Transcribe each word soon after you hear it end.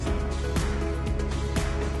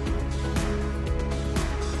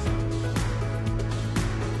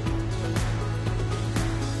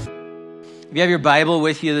If you have your Bible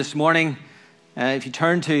with you this morning, if you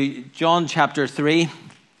turn to John chapter 3.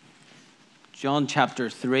 John chapter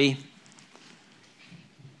 3.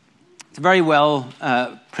 It's a very well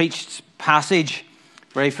preached passage,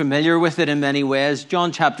 very familiar with it in many ways.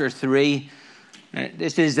 John chapter 3.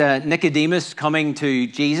 This is Nicodemus coming to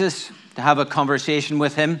Jesus to have a conversation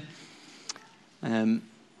with him.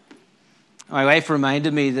 My wife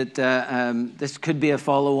reminded me that this could be a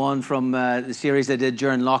follow-on from the series I did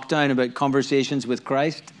during lockdown about conversations with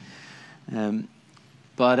Christ.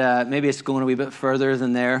 But maybe it's going a wee bit further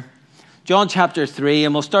than there. John chapter 3,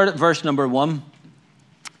 and we'll start at verse number 1.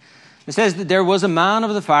 It says that there was a man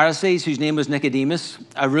of the Pharisees whose name was Nicodemus,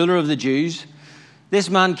 a ruler of the Jews. This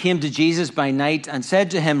man came to Jesus by night and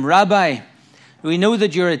said to him, "Rabbi, we know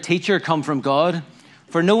that you're a teacher come from God,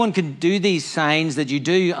 for no one can do these signs that you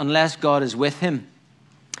do unless God is with him."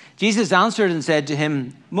 Jesus answered and said to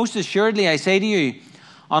him, "Most assuredly I say to you,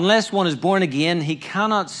 unless one is born again, he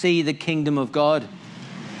cannot see the kingdom of God."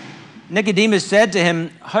 Nicodemus said to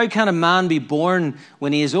him, "How can a man be born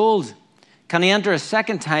when he is old? Can he enter a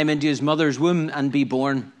second time into his mother's womb and be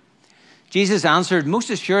born?" Jesus answered, "Most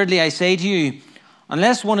assuredly I say to you,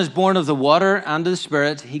 unless one is born of the water and of the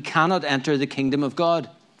Spirit, he cannot enter the kingdom of God.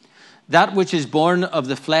 That which is born of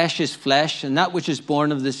the flesh is flesh, and that which is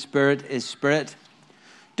born of the Spirit is spirit.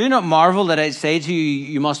 Do not marvel that I say to you,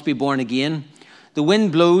 you must be born again. The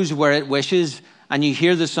wind blows where it wishes, and you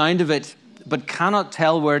hear the sound of it, but cannot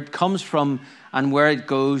tell where it comes from and where it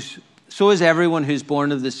goes. So is everyone who is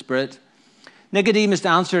born of the Spirit." Nicodemus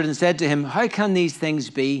answered and said to him, "How can these things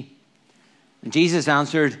be?" And Jesus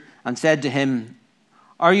answered and said to him,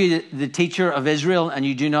 "Are you the teacher of Israel, and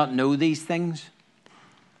you do not know these things?"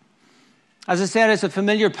 As I said, it's a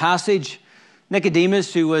familiar passage.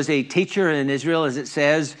 Nicodemus, who was a teacher in Israel, as it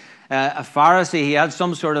says, a Pharisee, he had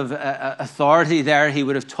some sort of authority there. He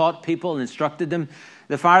would have taught people and instructed them.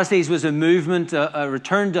 The Pharisees was a movement, a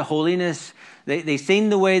return to holiness. They seen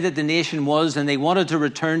the way that the nation was, and they wanted to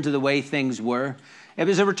return to the way things were. It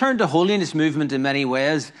was a return to holiness movement in many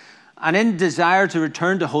ways. And in desire to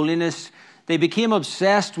return to holiness, they became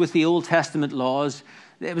obsessed with the Old Testament laws.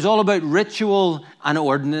 It was all about ritual and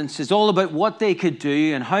ordinance. It's all about what they could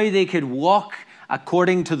do and how they could walk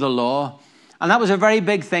according to the law. And that was a very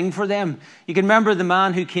big thing for them. You can remember the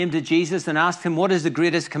man who came to Jesus and asked him, "What is the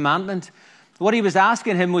greatest commandment?" What he was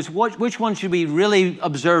asking him was, which one should we really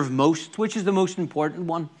observe most? Which is the most important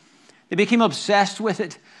one? They became obsessed with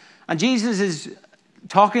it. And Jesus is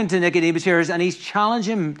talking to Nicodemus here, and he's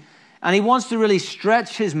challenging him. And he wants to really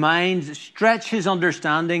stretch his mind, stretch his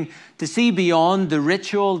understanding to see beyond the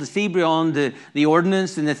ritual, to see beyond the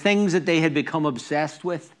ordinance and the things that they had become obsessed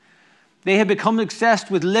with. They had become obsessed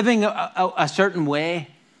with living a certain way.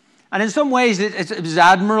 And in some ways, it was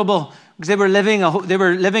admirable because they were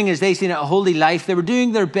living as they seen it, a holy life. They were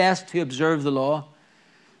doing their best to observe the law.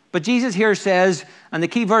 But Jesus here says, and the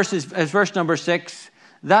key verse is verse number 6,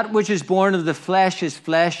 "That which is born of the flesh is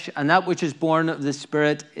flesh, and that which is born of the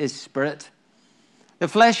Spirit is spirit." The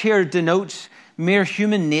flesh here denotes mere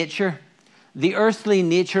human nature, the earthly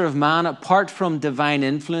nature of man apart from divine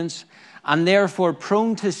influence, and therefore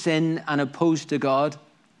prone to sin and opposed to God.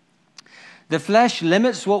 The flesh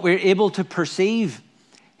limits what we're able to perceive,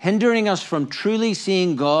 hindering us from truly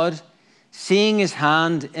seeing God, seeing his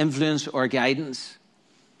hand, influence, or guidance.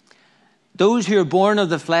 Those who are born of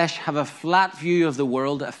the flesh have a flat view of the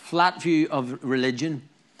world, a flat view of religion.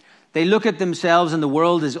 They look at themselves and the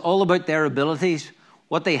world is all about their abilities,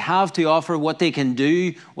 what they have to offer, what they can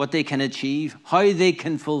do, what they can achieve, how they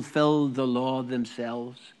can fulfill the law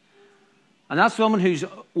themselves. And that's someone who's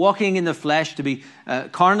walking in the flesh, to be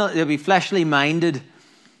carnal, to be fleshly minded.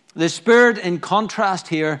 The Spirit, in contrast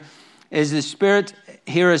here, is the Spirit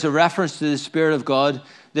here as a reference to the Spirit of God,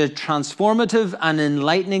 the transformative and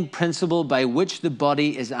enlightening principle by which the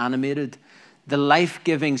body is animated, the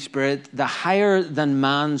life-giving Spirit, the higher than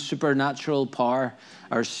man's supernatural power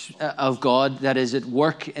of God that is at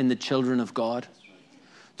work in the children of God.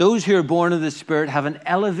 Those who are born of the Spirit have an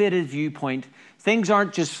elevated viewpoint. Things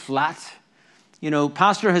aren't just flat. You know,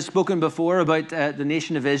 Pastor has spoken before about the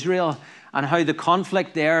nation of Israel and how the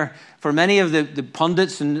conflict there, for many of the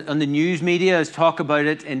pundits and the news media, is talk about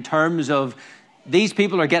it in terms of these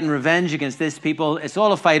people are getting revenge against this people. It's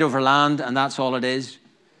all a fight over land, and that's all it is.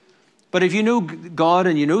 But if you know God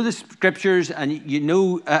and you know the scriptures and you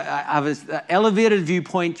know have an elevated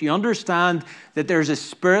viewpoint, you understand that there's a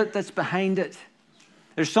spirit that's behind it.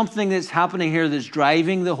 There's something that's happening here that's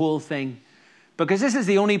driving the whole thing. Because this is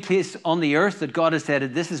the only place on the earth that God has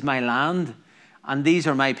said, "This is my land, and these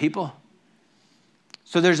are my people."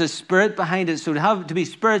 So there's a spirit behind it. So to be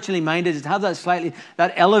spiritually minded is to have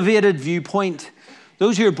that elevated viewpoint.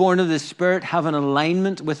 Those who are born of the Spirit have an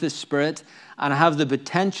alignment with the Spirit and have the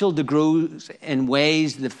potential to grow in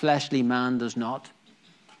ways the fleshly man does not.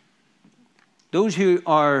 Those who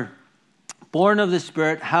are born of the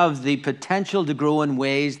Spirit have the potential to grow in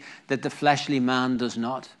ways that the fleshly man does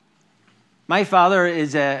not. My father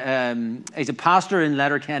is a pastor in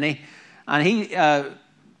Letterkenny, and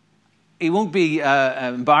he won't be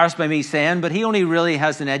embarrassed by me saying, but he only really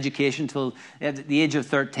has an education till at the age of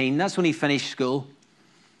 13. That's when he finished school.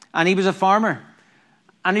 And he was a farmer.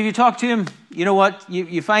 And if you talk to him, you know what?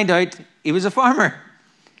 You find out he was a farmer.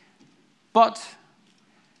 But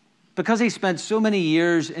because he spent so many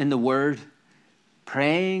years in the Word,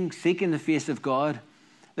 praying, seeking the face of God,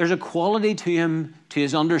 there's a quality to him, to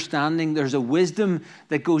his understanding. There's a wisdom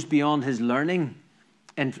that goes beyond his learning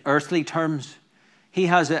in earthly terms. He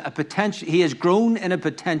has a potential. He has grown in a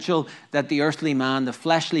potential that the earthly man, the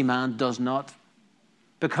fleshly man, does not.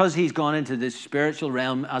 Because he's gone into this spiritual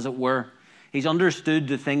realm, as it were. He's understood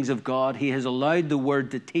the things of God. He has allowed the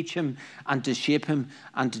Word to teach him and to shape him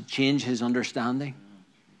and to change his understanding.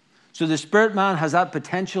 So the spirit man has that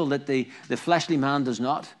potential that the fleshly man does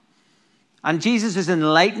not. And Jesus is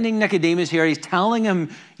enlightening Nicodemus here. He's telling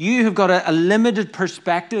him, you have got a limited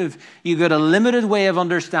perspective. You've got a limited way of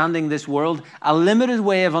understanding this world, a limited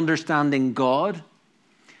way of understanding God.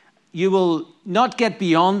 You will not get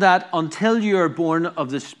beyond that until you are born of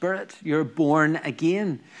the Spirit. You're born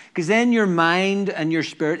again. Because then your mind and your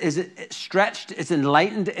spirit is stretched, it's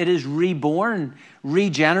enlightened, it is reborn,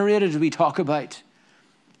 regenerated, as we talk about.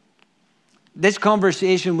 This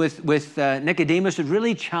conversation with Nicodemus was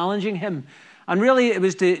really challenging him. And really it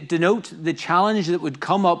was to denote the challenge that would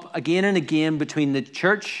come up again and again between the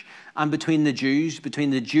church and between the Jews,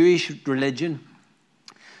 between the Jewish religion.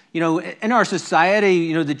 You know, in our society,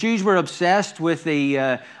 you know, the Jews were obsessed with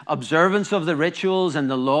the observance of the rituals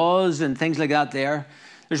and the laws and things like that there.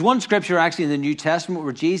 There's one scripture actually in the New Testament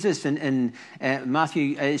where Jesus in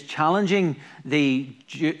Matthew is challenging the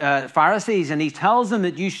Pharisees, and he tells them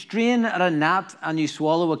that you strain at a gnat and you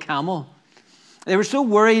swallow a camel. They were so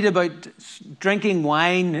worried about drinking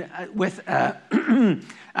wine with a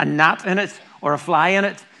gnat in it or a fly in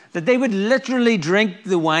it that they would literally drink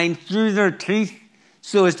the wine through their teeth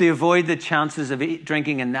so as to avoid the chances of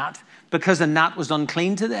drinking a gnat, because a gnat was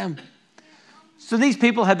unclean to them. So these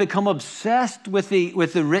people had become obsessed with the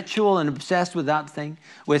ritual and obsessed with that thing,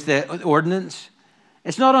 with the ordinance.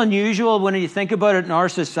 It's not unusual when you think about it in our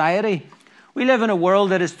society. We live in a world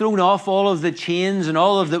that has thrown off all of the chains and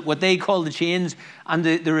all of what they call the chains and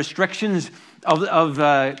the restrictions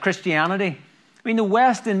of Christianity. I mean, the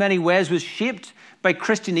West in many ways was shaped by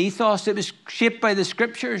Christian ethos. It was shaped by the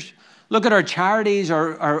Scriptures. Look at our charities,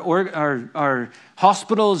 our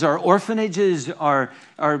hospitals, our orphanages, our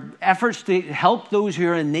efforts to help those who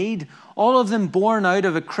are in need. All of them born out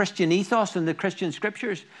of a Christian ethos and the Christian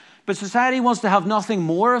Scriptures. But society wants to have nothing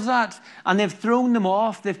more of that. And they've thrown them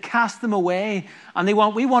off. They've cast them away. And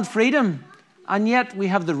we want freedom. And yet we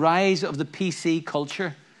have the rise of the PC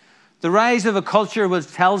culture. The rise of a culture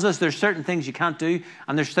which tells us there's certain things you can't do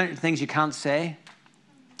and there's certain things you can't say.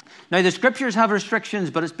 Now, the Scriptures have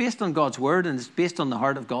restrictions, but it's based on God's Word and it's based on the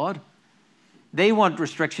heart of God. They want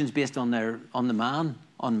restrictions based on the man,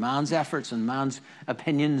 on man's efforts and man's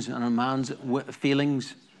opinions and on man's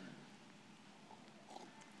feelings.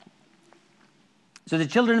 So the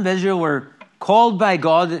children of Israel were called by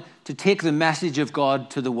God to take the message of God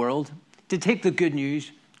to the world, to take the good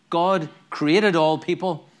news. God created all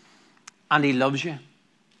people and He loves you.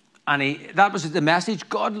 And that was the message.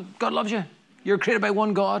 God loves you. You're created by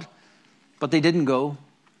one God. But they didn't go.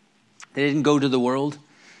 They didn't go to the world.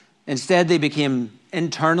 Instead, they became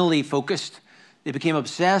internally focused. They became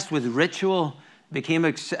obsessed with ritual, became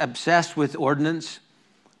obsessed with ordinance.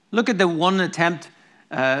 Look at the one attempt,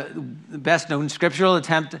 the best-known scriptural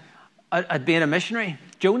attempt at being a missionary,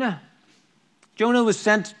 Jonah. Jonah was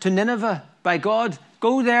sent to Nineveh by God.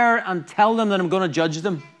 Go there and tell them that I'm going to judge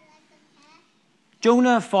them.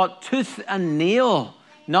 Jonah fought tooth and nail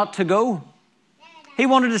not to go. He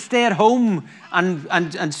wanted to stay at home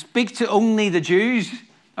and speak to only the Jews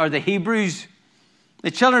or the Hebrews. The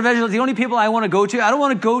children of Israel, the only people I want to go to. I don't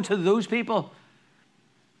want to go to those people.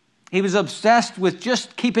 He was obsessed with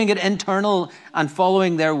just keeping it internal and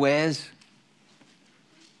following their ways.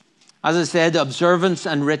 As I said, observance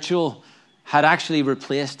and ritual had actually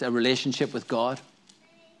replaced a relationship with God.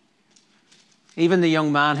 Even the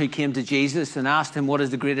young man who came to Jesus and asked him, what is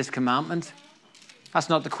the greatest commandment? That's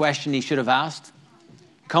not the question he should have asked.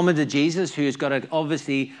 Coming to Jesus, who's got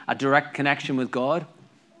obviously a direct connection with God,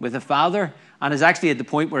 with the Father, and is actually at the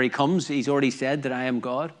point where he comes, he's already said that I am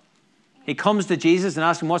God. He comes to Jesus and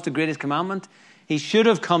asks him, what's the greatest commandment? He should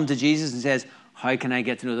have come to Jesus and says, how can I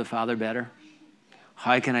get to know the Father better?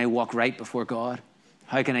 How can I walk right before God?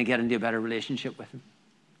 How can I get into a better relationship with him?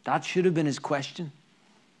 That should have been his question.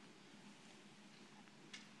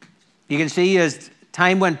 You can see as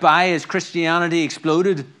time went by, as Christianity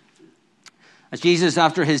exploded, as Jesus,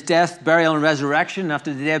 after his death, burial, and resurrection,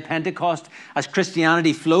 after the day of Pentecost, as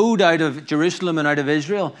Christianity flowed out of Jerusalem and out of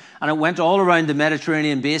Israel, and it went all around the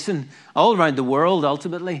Mediterranean basin, all around the world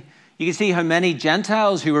ultimately, you can see how many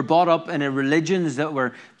Gentiles who were brought up in religions that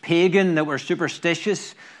were pagan, that were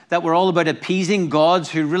superstitious, that were all about appeasing gods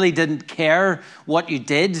who really didn't care what you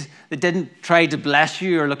did, that didn't try to bless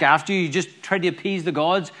you or look after you, you just tried to appease the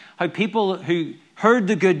gods, how people who heard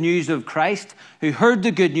the good news of Christ, who heard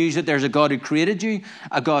the good news that there's a God who created you,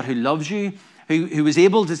 a God who loves you, who was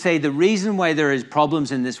able to say the reason why there is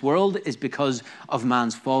problems in this world is because of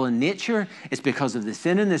man's fallen nature, it's because of the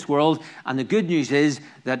sin in this world, and the good news is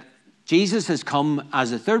that Jesus has come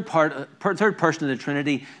as a third person of the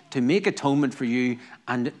Trinity to make atonement for you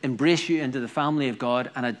and embrace you into the family of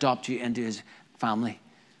God and adopt you into his family.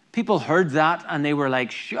 People heard that and they were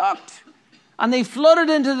like shocked, and they flooded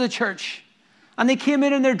into the church. And they came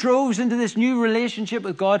in their droves into this new relationship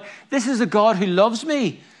with God. This is a God who loves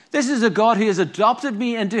me. This is a God who has adopted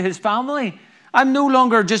me into his family. I'm no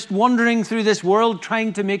longer just wandering through this world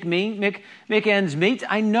trying to make ends meet.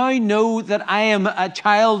 I now know that I am a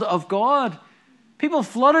child of God. People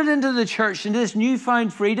flooded into the church, into this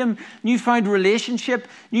newfound freedom, newfound relationship,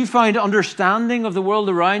 newfound understanding of the world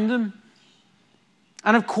around them.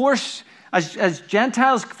 And of course, as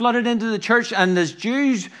Gentiles flooded into the church and as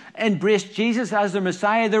Jews embraced Jesus as their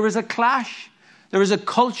Messiah, there was a clash. There was a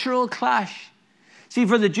cultural clash. See,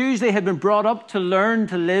 for the Jews, they had been brought up to learn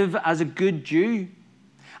to live as a good Jew.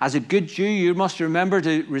 As a good Jew, you must remember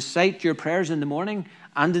to recite your prayers in the morning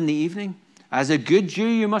and in the evening. As a good Jew,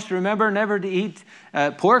 you must remember never to eat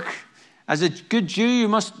pork. As a good Jew, you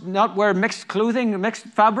must not wear mixed clothing, mixed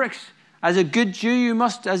fabrics. As a good Jew, you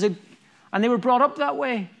must, and they were brought up that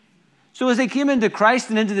way. So as they came into Christ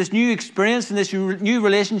and into this new experience and this new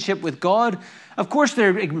relationship with God, of course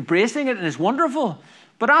they're embracing it and it's wonderful.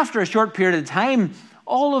 But after a short period of time,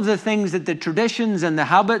 all of the things that the traditions and the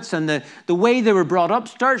habits and the way they were brought up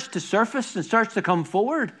starts to surface and starts to come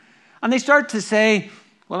forward. And they start to say,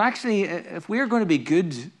 well, actually, if we're going to be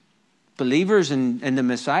good believers in the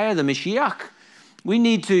Messiah, the Mashiach, we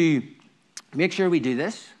need to make sure we do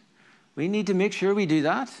this. We need to make sure we do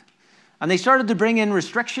that. And they started to bring in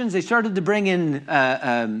restrictions. They started to bring in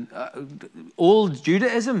old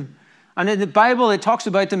Judaism. And in the Bible, it talks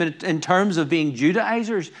about them in terms of being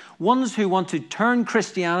Judaizers, ones who want to turn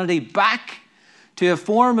Christianity back to a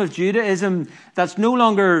form of Judaism that's no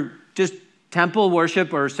longer just temple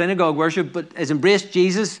worship or synagogue worship, but has embraced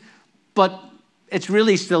Jesus, but it's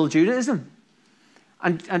really still Judaism.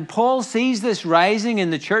 And Paul sees this rising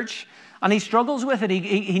in the church, and he struggles with it.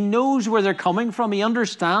 He knows where they're coming from. He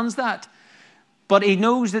understands that. But he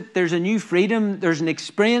knows that there's a new freedom. There's an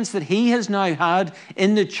experience that he has now had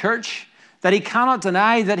in the church that he cannot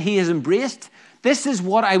deny, that he has embraced. This is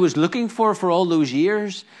what I was looking for all those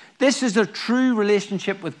years. This is a true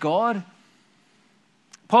relationship with God.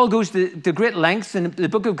 Paul goes to great lengths in the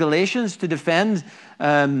book of Galatians to defend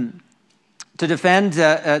the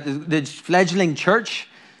fledgling church.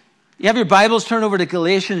 You have your Bibles, turn over to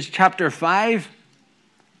Galatians chapter 5.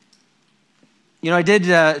 You know, I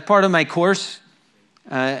did part of my course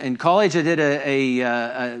in college. I did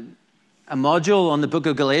a module on the book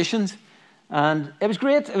of Galatians, and it was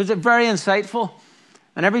great. It was very insightful.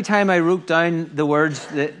 And every time I wrote down the words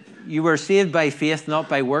that you were saved by faith, not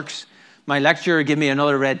by works, my lecturer gave me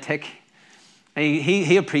another red tick. And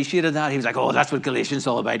he appreciated that. He was like, oh, that's what Galatians is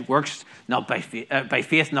all about. Works, not by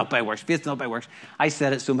faith, not by works. Faith, not by works. I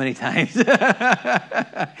said it so many times.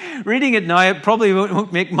 Reading it now, it probably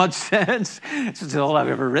won't make much sense. It's all I've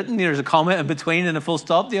ever written. There's a comma in between and a full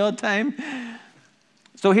stop the odd time.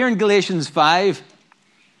 So here in Galatians 5,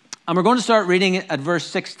 and we're going to start reading it at verse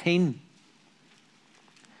 16.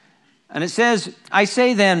 And it says, I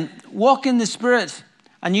say then, walk in the Spirit,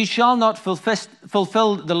 and you shall not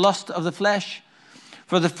fulfill the lust of the flesh.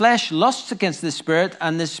 For the flesh lusts against the Spirit,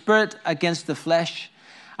 and the Spirit against the flesh.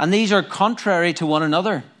 And these are contrary to one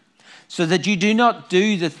another, so that you do not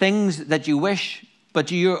do the things that you wish,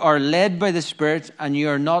 but you are led by the Spirit, and you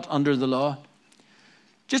are not under the law.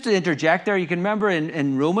 Just to interject there, you can remember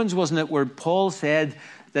in Romans, wasn't it, where Paul said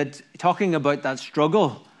that, talking about that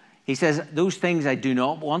struggle, he says, those things I do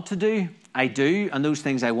not want to do, I do, and those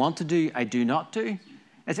things I want to do, I do not do.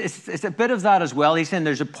 It's a bit of that as well. He's saying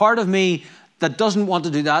there's a part of me that doesn't want to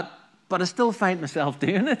do that, but I still find myself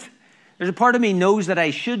doing it. There's a part of me knows that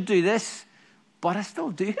I should do this, but I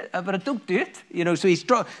still do it, but I don't do it. So he's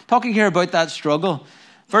talking here about that struggle.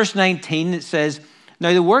 Verse 19, it says,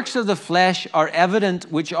 "Now the works of the flesh are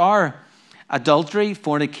evident, which are adultery,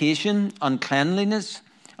 fornication, uncleanness,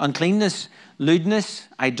 lewdness,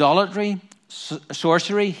 idolatry,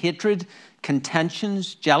 sorcery, hatred,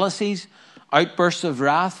 contentions, jealousies, outbursts of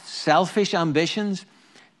wrath, selfish ambitions,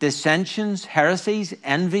 dissensions, heresies,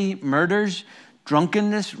 envy, murders,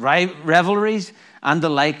 drunkenness, revelries, and the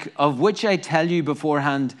like, of which I tell you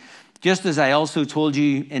beforehand, just as I also told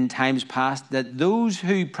you in times past, that those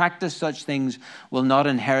who practice such things will not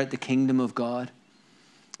inherit the kingdom of God.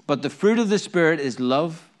 But the fruit of the Spirit is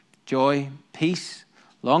love, joy, peace,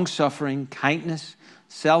 long-suffering, kindness,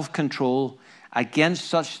 self-control. Against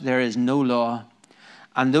such there is no law.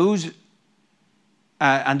 And those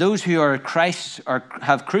who are Christ's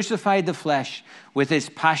have crucified the flesh with its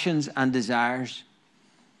passions and desires.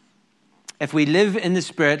 If we live in the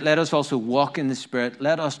Spirit, let us also walk in the Spirit.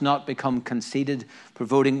 Let us not become conceited,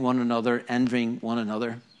 provoking one another, envying one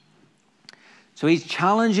another." So he's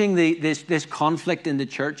challenging this conflict in the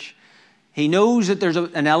church. He knows that there's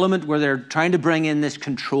an element where they're trying to bring in this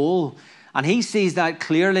control, and he sees that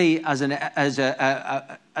clearly as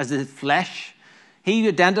the flesh. He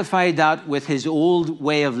identified that with his old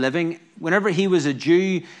way of living. Whenever he was a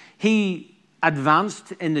Jew, he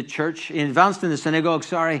advanced in the church, he advanced in the synagogue,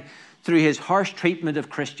 through his harsh treatment of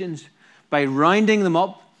Christians, by rounding them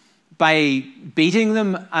up, by beating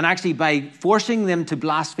them, and actually by forcing them to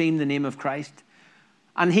blaspheme the name of Christ.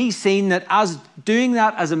 And he's seen that as doing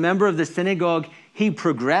that as a member of the synagogue, he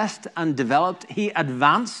progressed and developed. He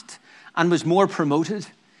advanced and was more promoted.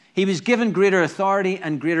 He was given greater authority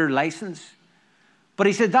and greater license. But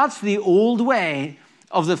he said that's the old way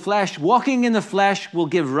of the flesh. Walking in the flesh will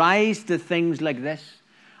give rise to things like this.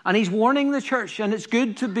 And he's warning the church, and it's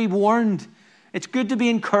good to be warned. It's good to be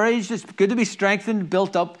encouraged. It's good to be strengthened,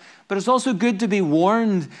 built up. But it's also good to be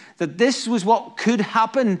warned that this was what could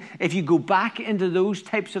happen if you go back into those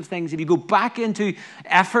types of things, if you go back into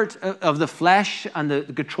effort of the flesh and the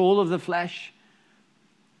control of the flesh.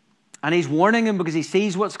 And he's warning him because he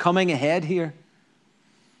sees what's coming ahead here.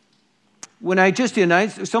 When I just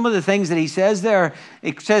announced some of the things that he says there,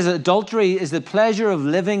 it says adultery is the pleasure of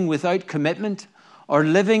living without commitment or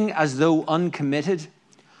living as though uncommitted.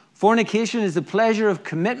 Fornication is the pleasure of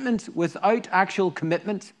commitment without actual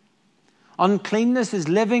commitment. Uncleanness is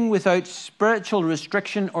living without spiritual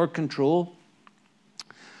restriction or control.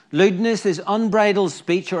 Lewdness is unbridled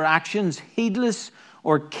speech or actions, heedless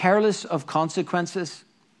or careless of consequences.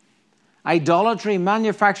 Idolatry,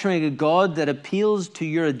 manufacturing a God that appeals to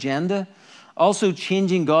your agenda, also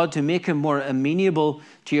changing God to make him more amenable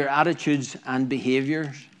to your attitudes and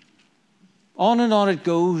behaviors. On and on it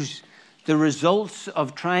goes. The results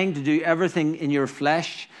of trying to do everything in your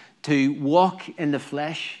flesh, to walk in the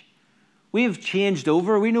flesh. We have changed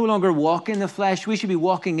over. We no longer walk in the flesh. We should be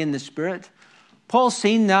walking in the Spirit. Paul's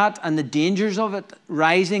seen that and the dangers of it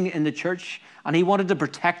rising in the church, and he wanted to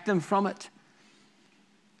protect them from it.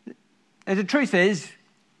 And the truth is,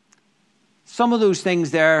 some of those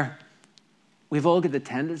things there, we've all got the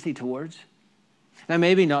tendency towards. Now,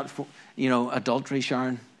 maybe not, adultery,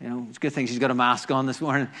 Sharon. It's a good thing she's got a mask on this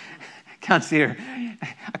morning. I can't see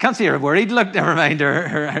her worried look, never mind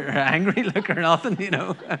her angry look or nothing,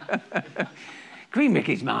 Green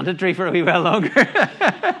Mickey's mandatory for a wee while longer.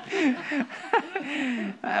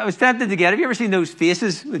 I was tempted to get it. Have you ever seen those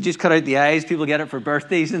faces? They just cut out the eyes. People get it for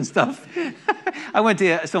birthdays and stuff. I went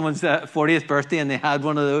to someone's 40th birthday and they had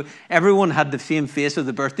one of those. Everyone had the same face of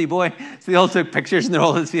the birthday boy. So they all took pictures and they're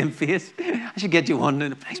all the same face. I should get you one.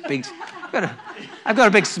 Nice big, I've got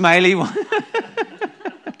a big smiley one.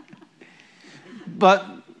 But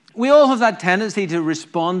we all have that tendency to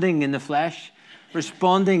responding in the flesh,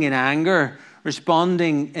 responding in anger,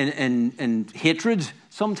 responding in hatred,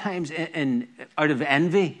 sometimes out of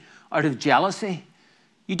envy, out of jealousy.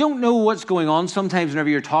 You don't know what's going on sometimes whenever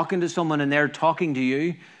you're talking to someone and they're talking to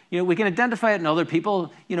you. We can identify it in other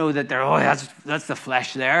people, that they're, that's the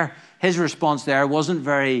flesh there. His response there wasn't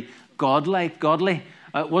very godly.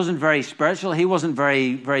 It wasn't very spiritual. He wasn't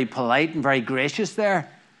very, very polite and very gracious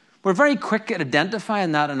there. We're very quick at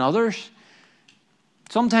identifying that in others.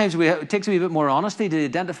 Sometimes it takes a wee bit more honesty to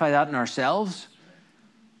identify that in ourselves.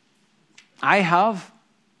 I have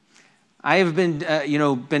been,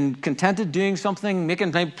 been contented doing something,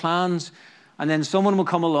 making plans, and then someone will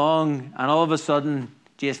come along, and all of a sudden,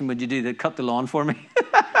 Jason, would you cut the lawn for me?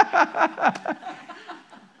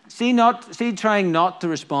 See, trying not to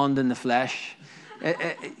respond in the flesh.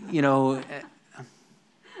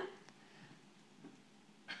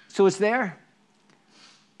 So it's there.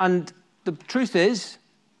 And the truth is,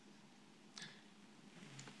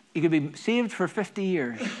 you could be saved for 50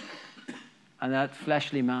 years, and that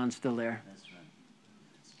fleshly man's still there.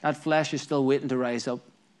 That flesh is still waiting to rise up.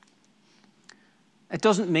 It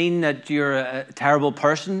doesn't mean that you're a terrible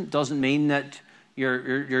person. It doesn't mean that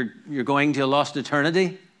you're going to a lost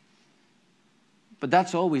eternity. But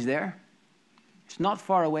that's always there. It's not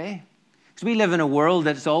far away. Because we live in a world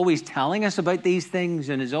that's always telling us about these things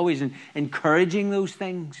and is always encouraging those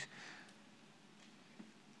things.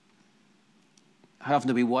 How often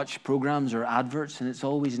do we watch programs or adverts and it's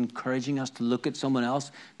always encouraging us to look at someone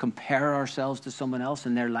else, compare ourselves to someone else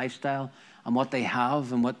and their lifestyle and what they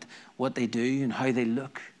have and what they do and how they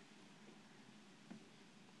look.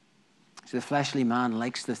 So the fleshly man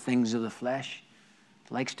likes the things of the flesh,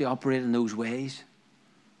 likes to operate in those ways.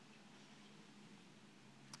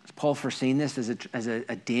 Has Paul foreseen this as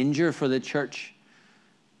a danger for the church?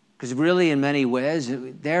 Because really, in many ways,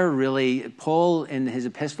 Paul in his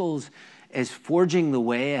epistles is forging the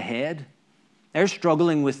way ahead. They're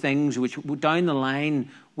struggling with things which down the line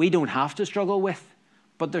we don't have to struggle with,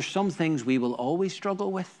 but there's some things we will always struggle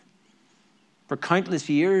with. For countless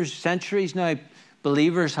years, centuries now,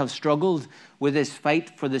 believers have struggled with this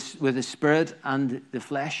fight with the spirit and the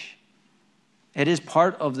flesh. It is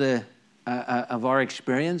part of our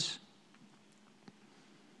experience.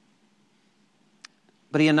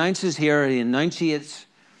 But he enunciates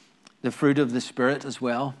the fruit of the Spirit as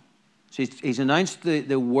well. So he's announced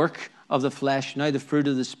the work of the flesh, now the fruit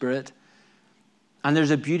of the Spirit. And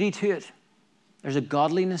there's a beauty to it. There's a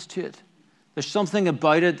godliness to it. There's something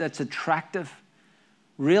about it that's attractive.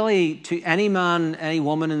 Really, to any man, any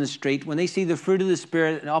woman in the street, when they see the fruit of the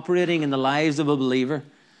Spirit operating in the lives of a believer,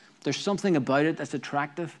 there's something about it that's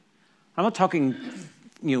attractive. I'm not talking,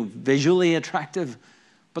 visually attractive,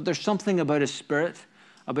 but there's something about a spirit,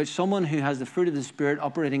 about someone who has the fruit of the Spirit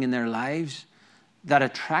operating in their lives that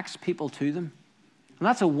attracts people to them. And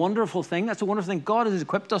that's a wonderful thing. That's a wonderful thing. God has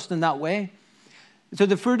equipped us in that way. So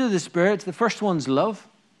the fruit of the Spirit, the first one's love.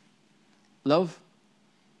 Love.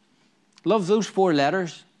 Love, those 4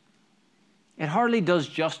 letters. It hardly does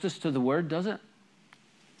justice to the word, does it?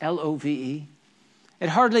 L-O-V-E. It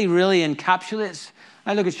hardly really encapsulates.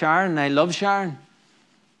 I look at Sharon and I love Sharon.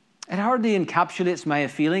 It hardly encapsulates my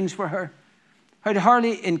feelings for her. It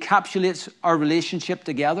hardly encapsulates our relationship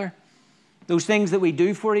together. Those things that we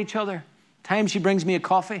do for each other. Times she brings me a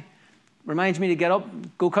coffee. Reminds me to get up,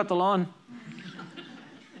 go cut the lawn.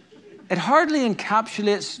 It hardly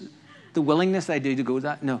encapsulates the willingness I do to go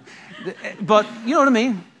that. No. But you know what I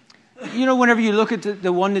mean? Whenever you look at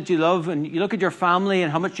the one that you love and you look at your family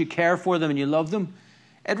and how much you care for them and you love them,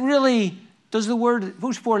 it really, does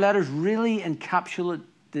those 4 letters really encapsulate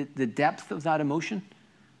the depth of that emotion?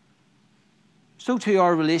 So too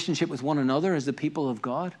our relationship with one another as the people of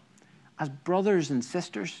God, as brothers and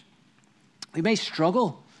sisters. We may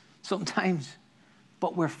struggle sometimes,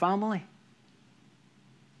 but we're family.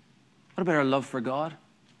 What about our love for God?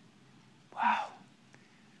 Wow.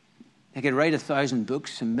 I could write 1,000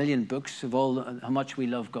 books, 1,000,000 books of how much we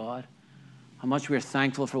love God, how much we're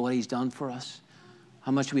thankful for what he's done for us,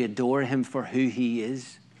 how much we adore him for who he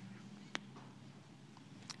is.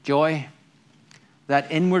 Joy,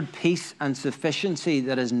 that inward peace and sufficiency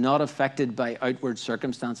that is not affected by outward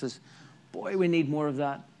circumstances. Boy, we need more of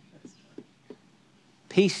that.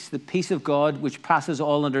 Peace, the peace of God which passes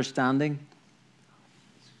all understanding.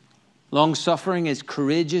 Long-suffering is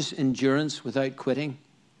courageous endurance without quitting.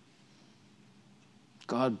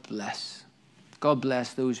 God bless. God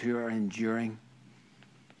bless those who are enduring.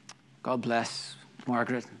 God bless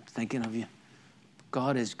Margaret, thinking of you.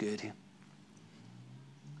 God is good.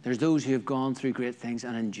 There's those who have gone through great things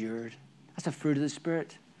and endured. That's a fruit of the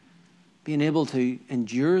Spirit. Being able to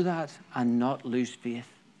endure that and not lose faith.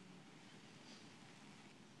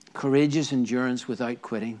 Courageous endurance without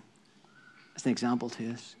quitting. That's an example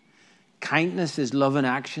to us. Kindness is love in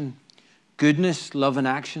action. Goodness, love in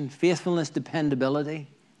action. Faithfulness, dependability.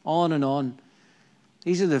 On and on.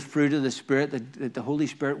 These are the fruit of the Spirit that the Holy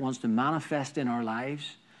Spirit wants to manifest in our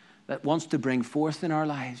lives, that wants to bring forth in our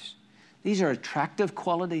lives. These are attractive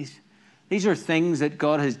qualities. These are things that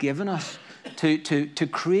God has given us to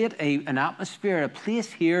create an atmosphere, a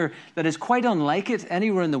place here that is quite unlike it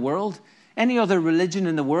anywhere in the world. Any other religion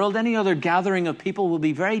in the world, any other gathering of people will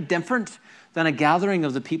be very different than a gathering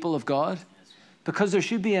of the people of God. Because there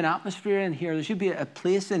should be an atmosphere in here, there should be a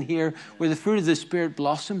place in here where the fruit of the Spirit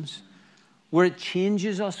blossoms, where it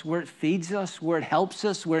changes us, where it feeds us, where it helps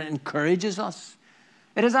us, where it encourages us.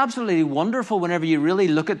 It is absolutely wonderful whenever you really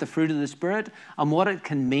look at the fruit of the Spirit and what it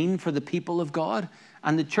can mean for the people of God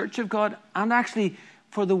and the church of God, and actually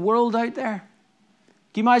for the world out there?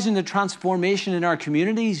 Can you imagine the transformation in our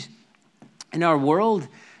communities, in our world,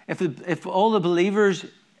 if all the believers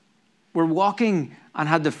were walking and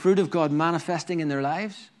had the fruit of God manifesting in their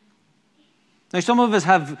lives? Now, some of us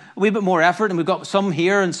have a wee bit more effort, and we've got some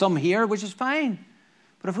here and some here, which is fine.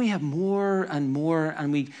 But if we have more and more,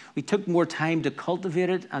 and we took more time to cultivate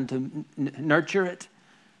it and to nurture it,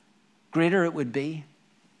 greater it would be.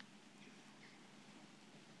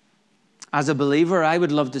 As a believer, I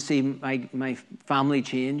would love to see my family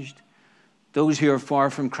changed. Those who are far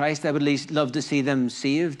from Christ, I would at least love to see them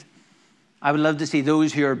saved. I would love to see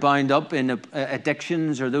those who are bound up in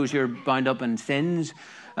addictions or those who are bound up in sins.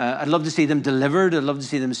 I'd love to see them delivered. I'd love to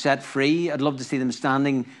see them set free. I'd love to see them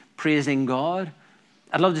standing, praising God.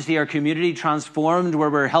 I'd love to see our community transformed where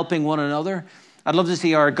we're helping one another. I'd love to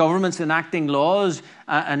see our governments enacting laws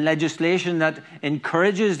and legislation that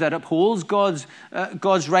encourages, that upholds God's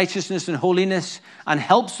righteousness and holiness and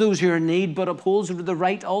helps those who are in need, but upholds the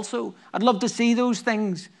right also. I'd love to see those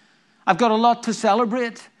things. I've got a lot to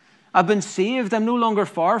celebrate. I've been saved. I'm no longer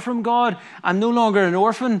far from God. I'm no longer an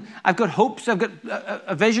orphan. I've got hopes. I've got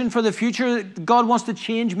a vision for the future. God wants to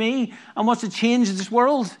change me and wants to change this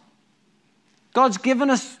world. God's given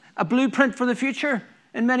us a blueprint for the future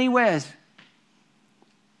in many ways.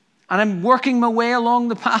 And I'm working my way along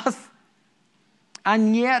the path.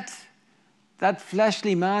 And yet, that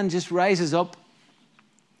fleshly man just rises up,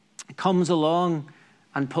 comes along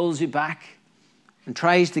and pulls you back and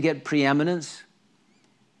tries to get preeminence.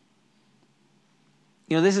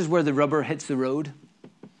 You know, this is where the rubber hits the road.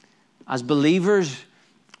 As believers,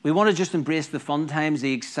 we want to just embrace the fun times,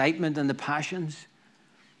 the excitement and the passions.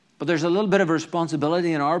 But there's a little bit of a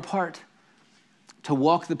responsibility on our part to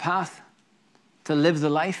walk the path, to live the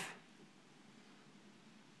life.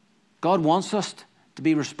 God wants us to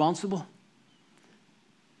be responsible,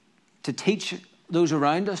 to teach those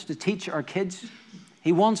around us, to teach our kids.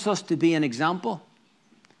 He wants us to be an example.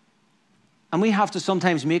 And we have to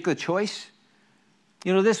sometimes make the choice.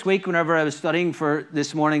 You know, this week, whenever I was studying for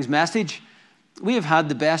this morning's message, we have had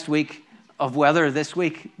the best week of weather this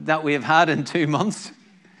week that we have had in 2 months.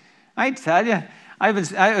 I tell you, I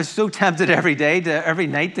was so tempted every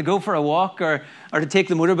night to go for a walk or to take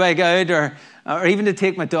the motorbike out or even to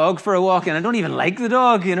take my dog for a walk. And I don't even like the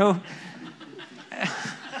dog, you know.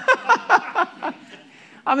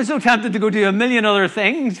 I was so tempted to go do a million other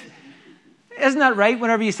things. Isn't that right?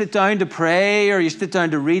 Whenever you sit down to pray or you sit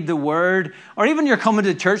down to read the word, or even you're coming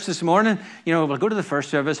to church this morning, you know, we'll go to the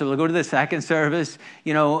first service or we'll go to the second service.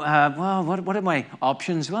 You know, well, what are my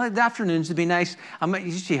options? Well, the afternoons would be nice.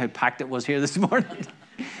 You see how packed it was here this morning,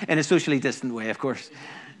 in a socially distant way, of course.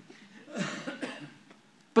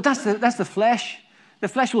 But that's the flesh. The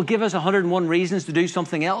flesh will give us 101 reasons to do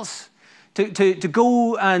something else. To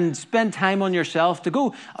go and spend time on yourself. To go,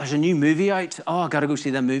 oh, there's a new movie out. Oh, I've got to go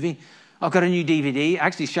see that movie. I've got a new DVD.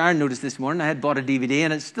 Actually, Sharon noticed this morning I had bought a DVD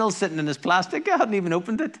and it's still sitting in this plastic. I hadn't even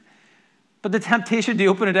opened it. But the temptation to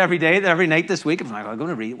open it every night this week, I'm like, I'm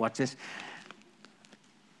going to watch this.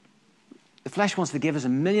 The flesh wants to give us a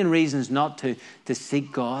million reasons not to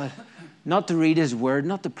seek God, not to read his word,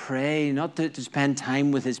 not to pray, not to spend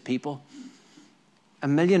time with his people. A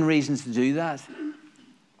million reasons to do that.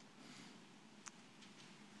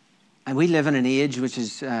 And we live in an age which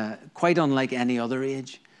is quite unlike any other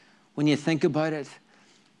age. When you think about it,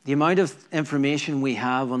 the amount of information we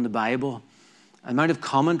have on the Bible, the amount of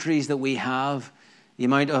commentaries that we have, the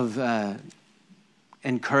amount of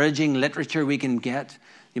encouraging literature we can get,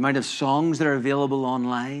 the amount of songs that are available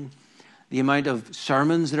online, the amount of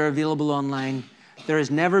sermons that are available online. There has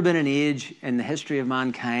never been an age in the history of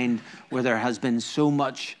mankind where there has been so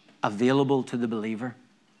much available to the believer.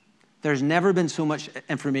 There's never been so much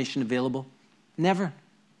information available. Never.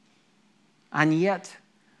 And yet,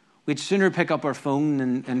 we'd sooner pick up our phone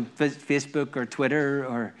and Facebook or Twitter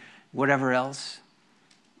or whatever else.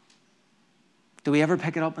 Do we ever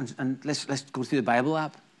pick it up and let's go through the Bible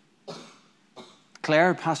app?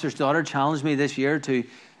 Claire, pastor's daughter, challenged me this year to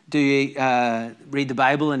read the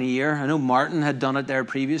Bible in a year. I know Martin had done it there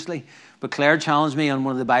previously, but Claire challenged me on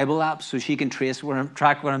one of the Bible apps so she can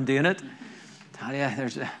track where I'm doing it. Tell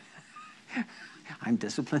you, I'm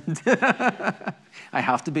disciplined. I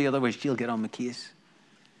have to be, otherwise she'll get on my case.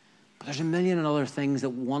 But there's a million and other things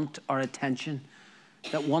that want our attention,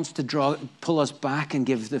 that wants to pull us back and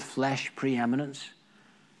give the flesh preeminence.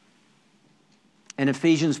 In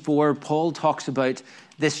Ephesians 4, Paul talks about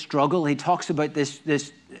this struggle. He talks about this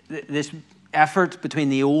effort between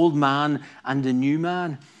the old man and the new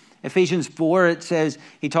man. Ephesians 4, he says,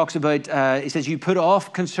 you put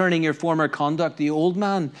off concerning your former conduct the old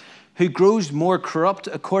man, who grows more corrupt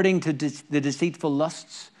according to the deceitful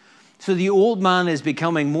lusts. So the old man is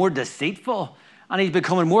becoming more deceitful, and he's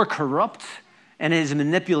becoming more corrupt in his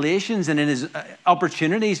manipulations and in his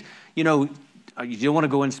opportunities. You know, you don't want to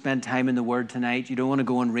go and spend time in the Word tonight. You don't want to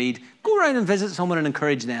go and read. Go around and visit someone and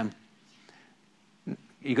encourage them.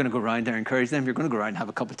 You're going to go around there and encourage them. You're going to go around and have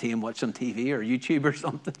a cup of tea and watch some TV or YouTube or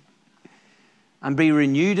something. And be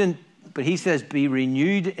renewed but he says, be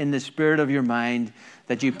renewed in the spirit of your mind,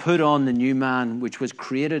 that you put on the new man, which was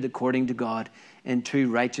created according to God in true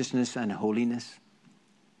righteousness and holiness.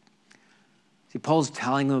 See, Paul's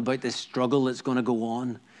telling them about this struggle that's going to go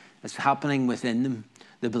on. It's happening within them,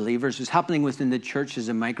 the believers. It's happening within the church as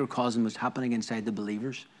a microcosm. It's happening inside the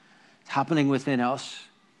believers. It's happening within us.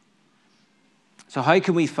 So how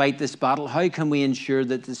can we fight this battle? How can we ensure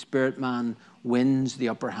that the spirit man wins the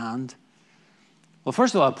upper hand? Well,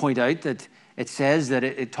 first of all, I'll point out that it says that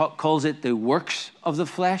it calls it the works of the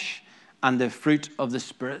flesh and the fruit of the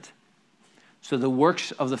Spirit. So the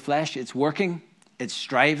works of the flesh, it's working, it's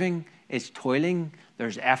striving, it's toiling,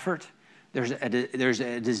 there's effort, there's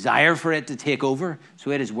a desire for it to take over.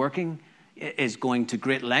 So it is working, it is going to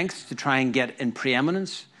great lengths to try and get in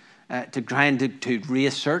preeminence, to try and to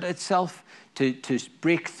reassert itself, to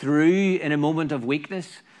break through in a moment of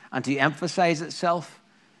weakness and to emphasize itself.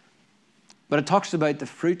 But it talks about the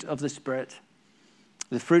fruit of the Spirit.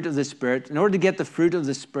 The fruit of the Spirit. In order to get the fruit of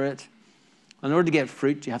the Spirit, in order to get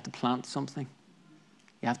fruit, you have to plant something.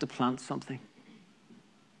 You have to plant something.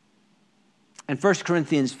 In 1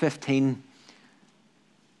 Corinthians 15,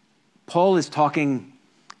 Paul is talking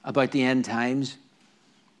about the end times.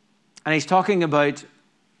 And he's talking about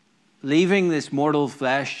leaving this mortal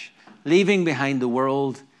flesh, leaving behind the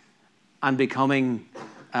world, and becoming,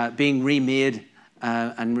 being remade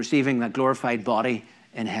and receiving that glorified body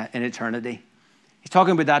in eternity. He's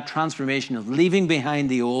talking about that transformation of leaving behind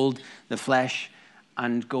the old, the flesh,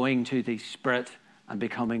 and going to the Spirit and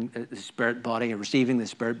becoming the Spirit body, or receiving the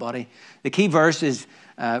Spirit body. The key verse is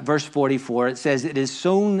verse 44. It says, it is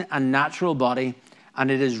sown a natural body,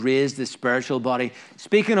 and it is raised the spiritual body.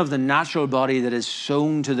 Speaking of the natural body that is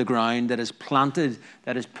sown to the ground, that is planted,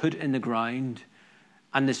 that is put in the ground,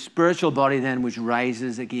 and the spiritual body then which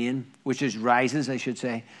rises, I should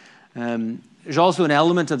say. There's also an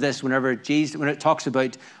element of this when it talks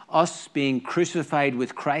about us being crucified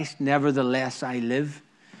with Christ, nevertheless I live.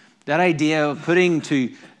 That idea of putting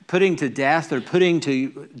to death or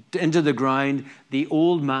into the ground the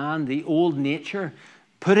old man, the old nature,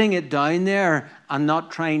 putting it down there and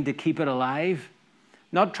not trying to keep it alive,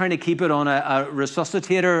 not trying to keep it on a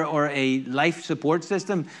resuscitator or a life support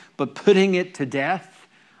system, but putting it to death,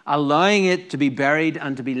 allowing it to be buried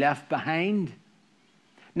and to be left behind.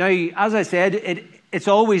 Now, as I said, it's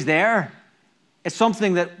always there. It's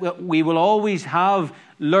something that we will always have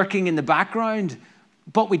lurking in the background,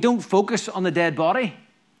 but we don't focus on the dead body.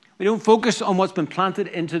 We don't focus on what's been planted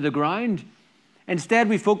into the ground. Instead,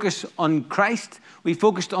 we focus on Christ. We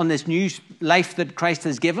focused on this new life that Christ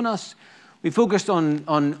has given us. We focused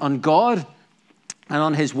on God and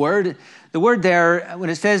on his word. The word there, when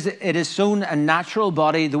it says it is sown a natural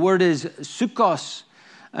body, the word is psychos,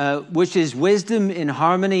 which is wisdom in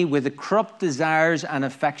harmony with the corrupt desires and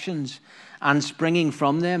affections and springing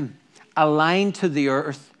from them, aligned to the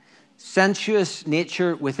earth, sensuous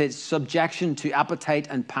nature with its subjection to appetite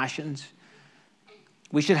and passions.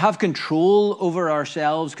 We should have control over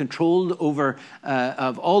ourselves, control over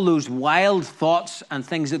of all those wild thoughts and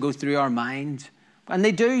things that go through our minds. And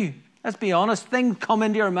they do. Let's be honest. Things come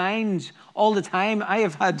into your minds all the time. I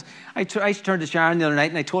turned to Sharon the other night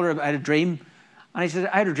and I told her I had a dream. And I said,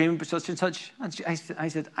 I had a dream about such and such. And I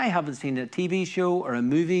said, I haven't seen a TV show or a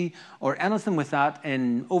movie or anything with that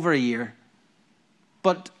in over a year.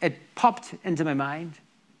 But it popped into my mind.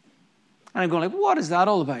 And I'm going like, what is that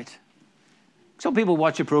all about? Some people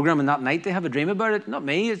watch a program and that night they have a dream about it. Not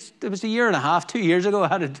me. It was a year and a half, 2 years ago.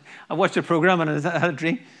 I watched a program and I had a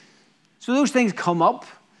dream. So those things come up.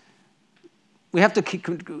 We have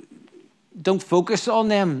to don't focus on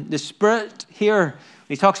them. The Spirit here,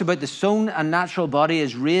 he talks about the sown and natural body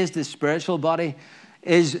is raised the spiritual body,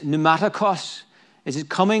 is pneumatikos. Is it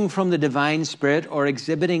coming from the divine Spirit or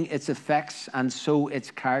exhibiting its effects and so its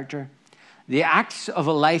character? The acts of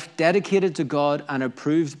a life dedicated to God and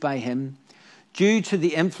approved by him, due to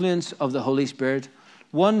the influence of the Holy Spirit,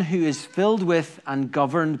 one who is filled with and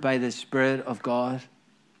governed by the Spirit of God.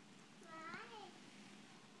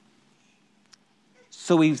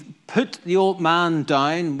 So we put the old man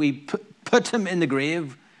down, we put him in the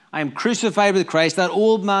grave, I am crucified with Christ. That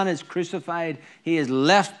old man is crucified. He is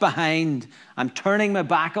left behind. I'm turning my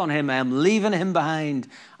back on him. I am leaving him behind.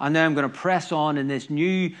 And now I'm going to press on in this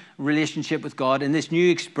new relationship with God, in this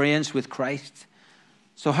new experience with Christ.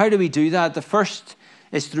 So how do we do that? The first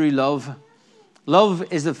is through love.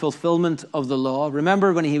 Love is the fulfillment of the law.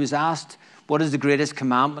 Remember when he was asked, what is the greatest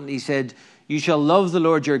commandment? He said, you shall love the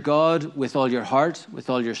Lord your God with all your heart, with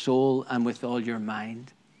all your soul, and with all your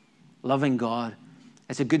mind. Loving God.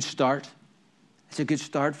 It's a good start. It's a good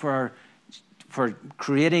start for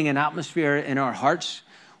creating an atmosphere in our hearts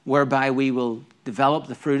whereby we will develop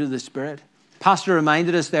the fruit of the Spirit. Pastor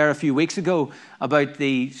reminded us there a few weeks ago about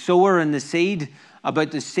the sower and the seed,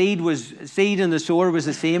 about the seed and the sower was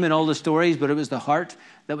the same in all the stories, but it was the heart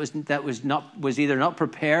that was either not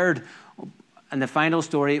prepared. And the final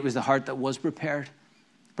story, it was the heart that was prepared.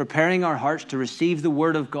 Preparing our hearts to receive the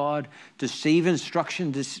word of God, to receive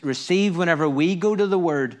instruction, to receive whenever we go to the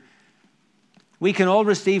word. We can all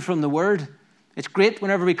receive from the word. It's great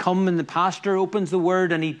whenever we come and the pastor opens the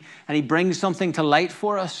word and he brings something to light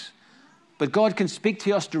for us. But God can speak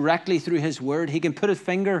to us directly through his word. He can put a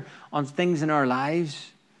finger on things in our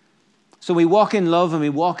lives. So we walk in love and we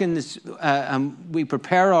walk in this, we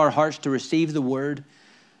prepare our hearts to receive the word.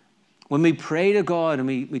 When we pray to God and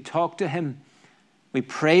we talk to him, we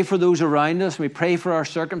pray for those around us. We pray for our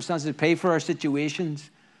circumstances. We pray for our situations.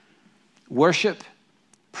 Worship,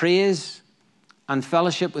 praise, and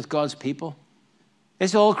fellowship with God's people.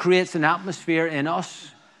 This all creates an atmosphere in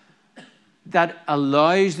us that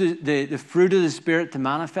allows the fruit of the Spirit to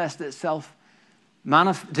manifest itself,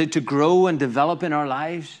 to grow and develop in our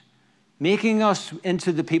lives, making us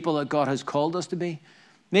into the people that God has called us to be,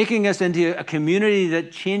 making us into a community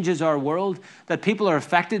that changes our world, that people are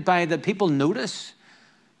affected by, that people notice.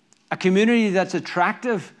 A community that's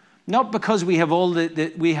attractive, not because we have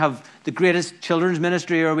we have the greatest children's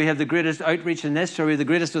ministry or we have the greatest outreach in this or we have the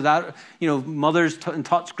greatest of that, mothers and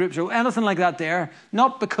tots groups or anything like that there.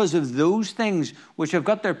 Not because of those things which have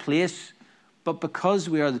got their place, but because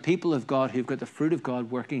we are the people of God who've got the fruit of God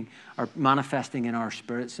working or manifesting in our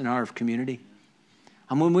spirits, in our community.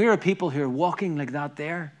 And when we're a people who are walking like that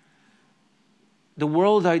there, the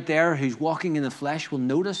world out there who's walking in the flesh will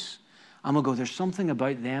notice and we'll go, there's something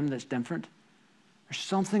about them that's different. There's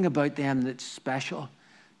something about them that's special.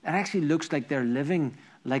 It actually looks like they're living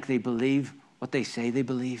like they believe what they say they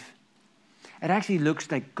believe. It actually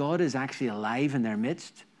looks like God is actually alive in their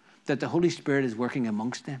midst, that the Holy Spirit is working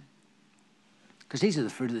amongst them. Because these are the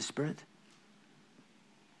fruit of the Spirit.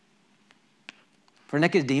 For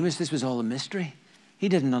Nicodemus, this was all a mystery. He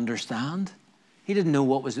didn't understand. He didn't know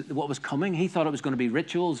what was coming. He thought it was going to be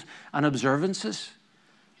rituals and observances.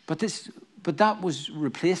 But that was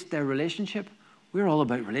replaced their relationship. We're all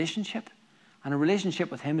about relationship. And a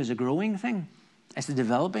relationship with him is a growing thing. It's a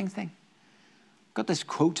developing thing. I've got this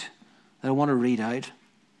quote that I want to read out.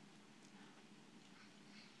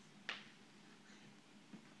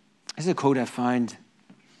 This is a quote I found.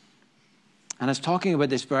 And it's talking about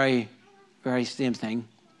this very, very same thing.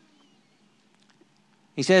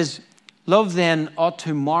 He says, love then ought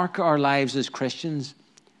to mark our lives as Christians.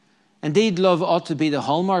 Indeed, love ought to be the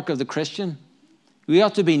hallmark of the Christian. We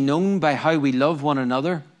ought to be known by how we love one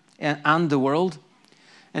another and the world.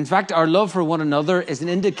 In fact, our love for one another is an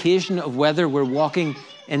indication of whether we're walking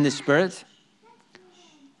in the Spirit.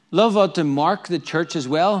 Love ought to mark the church as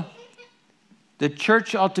well. The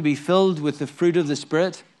church ought to be filled with the fruit of the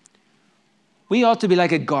Spirit. We ought to be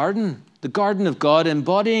like a garden, the garden of God,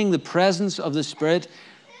 embodying the presence of the Spirit,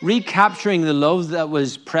 recapturing the love that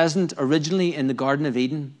was present originally in the Garden of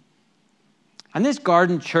Eden. And this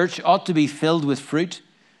garden church ought to be filled with fruit,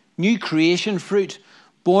 new creation fruit,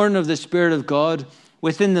 born of the Spirit of God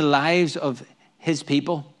within the lives of his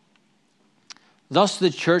people. Thus, the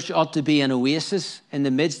church ought to be an oasis in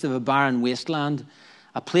the midst of a barren wasteland,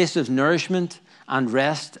 a place of nourishment and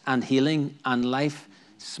rest and healing and life,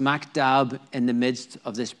 smack dab in the midst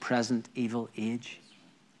of this present evil age.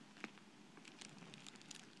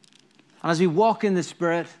 And as we walk in the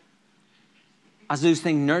Spirit, as those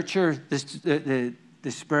things nurture the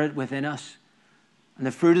Spirit within us, and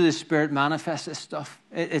the fruit of the Spirit manifests itself,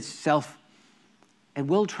 it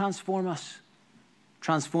will transform us,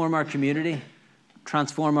 transform our community,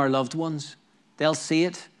 transform our loved ones. They'll see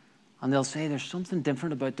it, and they'll say, there's something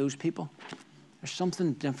different about those people. There's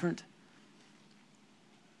something different.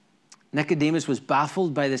 Nicodemus was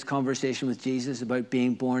baffled by this conversation with Jesus about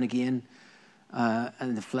being born again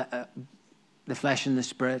and the flesh and the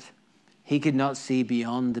Spirit. He could not see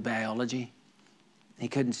beyond the biology. He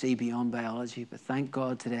couldn't see beyond biology. But thank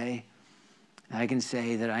God today, I can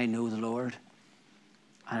say that I know the Lord.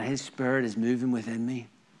 And his Spirit is moving within me,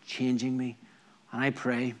 changing me. And I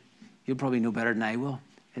pray, you'll probably know better than I will,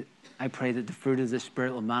 I pray that the fruit of the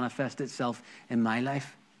Spirit will manifest itself in my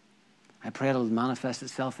life. I pray it'll manifest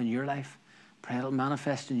itself in your life. I pray it'll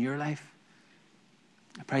manifest in your life.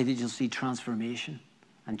 I pray that you'll see transformation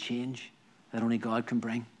and change that only God can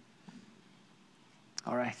bring.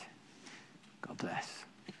 All right. God bless.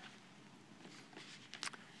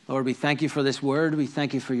 Lord, we thank you for this word. We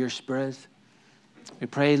thank you for your Spirit. We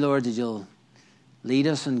pray, Lord, that you'll lead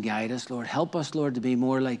us and guide us, Lord. Help us, Lord, to be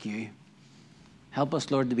more like you. Help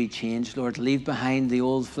us, Lord, to be changed, Lord. Leave behind the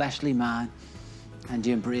old fleshly man and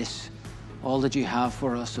to embrace all that you have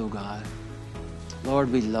for us, oh God.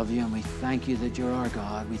 Lord, we love you and we thank you that you're our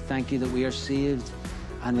God. We thank you that we are saved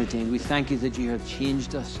and redeemed. We thank you that you have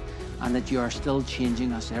changed us and that you are still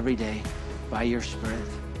changing us every day by your Spirit.